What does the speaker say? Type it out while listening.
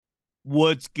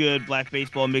What's good, Black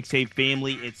Baseball Mixtape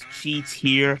family? It's Cheats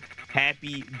here.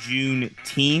 Happy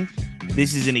Juneteenth.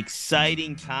 This is an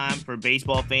exciting time for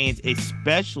baseball fans,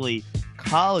 especially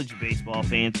college baseball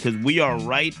fans, because we are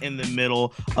right in the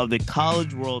middle of the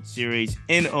College World Series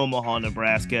in Omaha,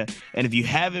 Nebraska. And if you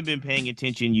haven't been paying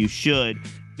attention, you should.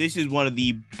 This is one of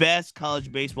the best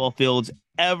college baseball fields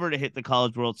ever to hit the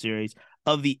College World Series.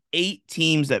 Of the 8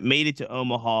 teams that made it to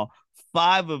Omaha,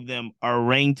 5 of them are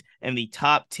ranked in the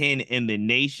top 10 in the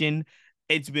nation.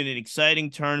 It's been an exciting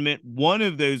tournament. One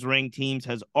of those ranked teams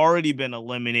has already been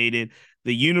eliminated.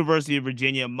 The University of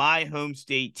Virginia, my home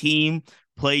state team,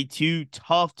 played 2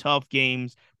 tough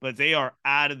games, but they are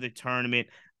out of the tournament.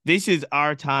 This is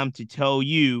our time to tell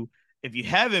you, if you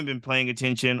haven't been paying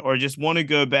attention or just want to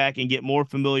go back and get more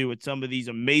familiar with some of these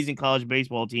amazing college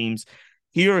baseball teams,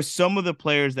 here are some of the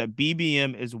players that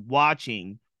BBM is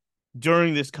watching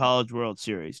during this College World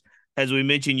Series. As we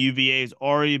mentioned, UVA has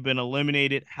already been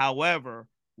eliminated. However,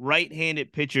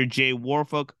 right-handed pitcher Jay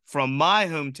Warfolk from my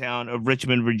hometown of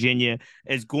Richmond, Virginia,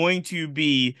 is going to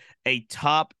be a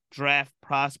top draft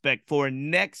prospect for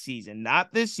next season,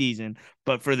 not this season,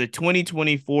 but for the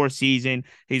 2024 season.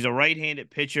 He's a right-handed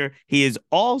pitcher. He is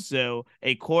also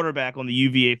a quarterback on the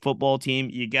UVA football team.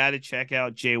 You got to check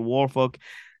out Jay Warfolk.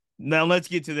 Now let's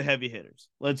get to the heavy hitters.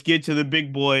 Let's get to the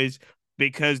big boys,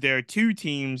 because there are 2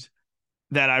 teams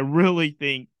that I really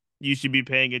think you should be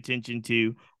paying attention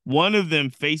to. One of them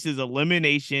faces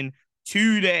elimination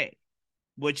today,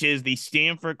 which is the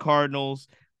Standford Cardinals.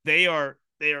 They are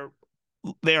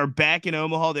back in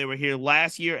Omaha. They were here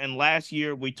last year, and last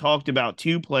year we talked about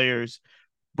 2 players,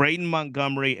 Braden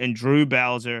Montgomery and Drew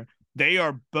Bowser. They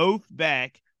are both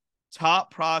back,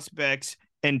 top prospects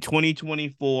in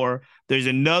 2024. There's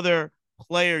another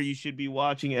player you should be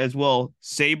watching as well,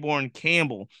 Saborn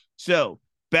Campbell. So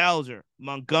Bowser,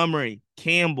 Montgomery,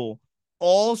 Campbell,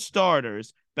 all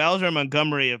starters. Bowser and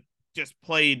Montgomery have just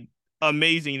played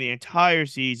amazing the entire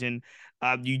season.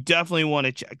 You definitely want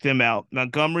to check them out.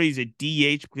 Montgomery's a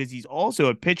DH because he's also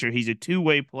a pitcher. He's a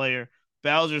two-way player.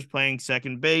 Bowser's playing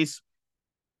second base.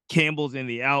 Campbell's in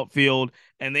the outfield,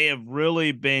 and they have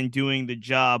really been doing the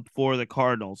job for the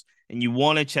Cardinals. And you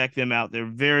want to check them out. They're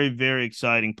very, very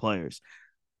exciting players.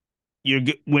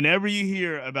 Whenever you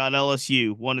hear about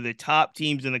LSU, one of the top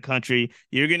teams in the country,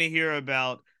 you're going to hear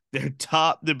about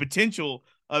the potential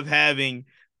of having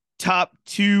top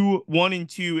 1 and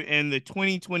 2 in the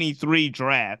 2023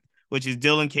 draft, which is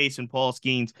Dylan Case and Paul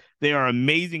Skeens. They are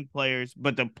amazing players,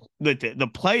 but the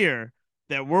player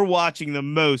that we're watching the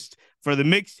most for the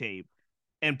mixtape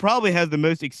and probably has the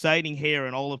most exciting hair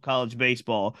in all of college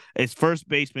baseball is first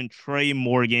baseman Trey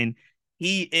Morgan.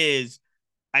 He is,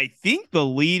 I think, the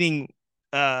leading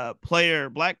black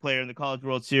player in the College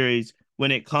World Series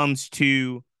when it comes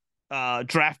to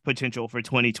draft potential for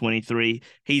 2023.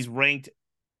 He's ranked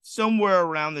somewhere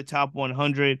around the top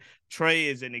 100. Trey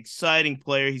is an exciting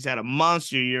player. He's had a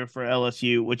monster year for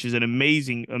LSU, which is an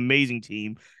amazing, amazing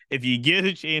team. If you get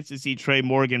a chance to see Trey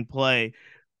Morgan play,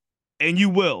 and you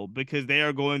will, because they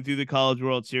are going through the College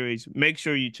World Series, make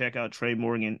sure you check out Trey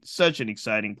Morgan. Such an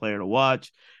exciting player to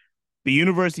watch. The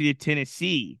University of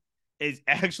Tennessee is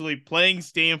actually playing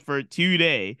Stanford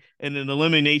today in an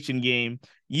elimination game.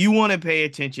 You want to pay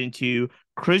attention to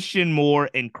Christian Moore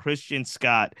and Christian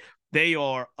Scott. They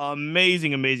are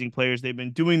amazing, amazing players. They've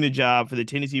been doing the job for the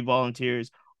Tennessee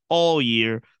Volunteers all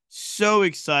year. So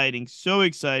exciting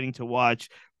to watch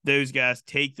those guys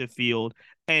take the field.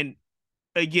 And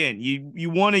again, you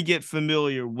want to get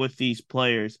familiar with these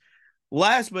players.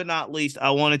 Last but not least,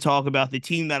 I want to talk about the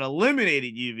team that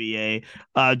eliminated UVA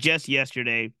just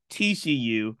yesterday,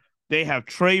 TCU. They have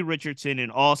Trey Richardson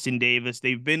and Austin Davis.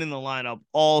 They've been in the lineup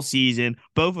all season.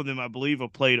 Both of them, I believe,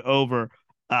 have played over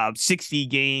 60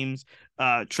 games.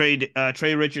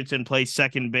 Trey Richardson plays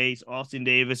second base. Austin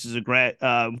Davis is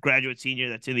a graduate senior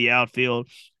that's in the outfield.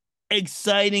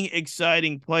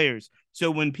 Exciting players.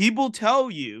 So when people tell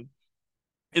you,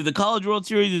 if the College World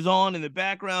Series is on in the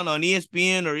background on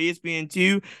ESPN or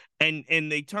ESPN2,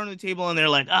 and they turn the table and they're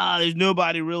like, there's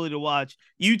nobody really to watch,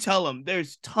 you tell them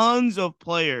there's tons of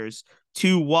players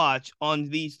to watch on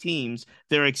these teams.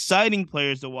 They're exciting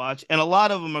players to watch, and a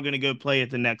lot of them are going to go play at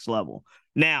the next level.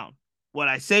 Now, when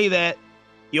I say that,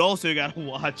 you also got to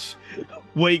watch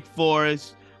Wake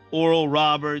Forest, Oral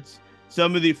Roberts,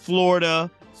 some of the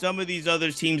Florida, some of these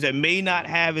other teams that may not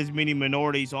have as many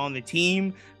minorities on the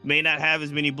team, may not have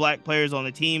as many black players on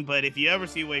the team, but if you ever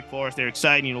see Wake Forest, they're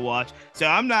exciting to watch. So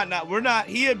we're not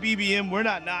here at BBM, we're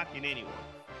not knocking anyone,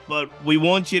 but we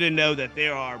want you to know that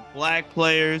there are black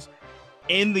players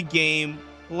in the game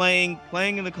playing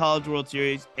in the College World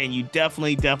Series, and you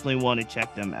definitely want to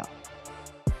check them out.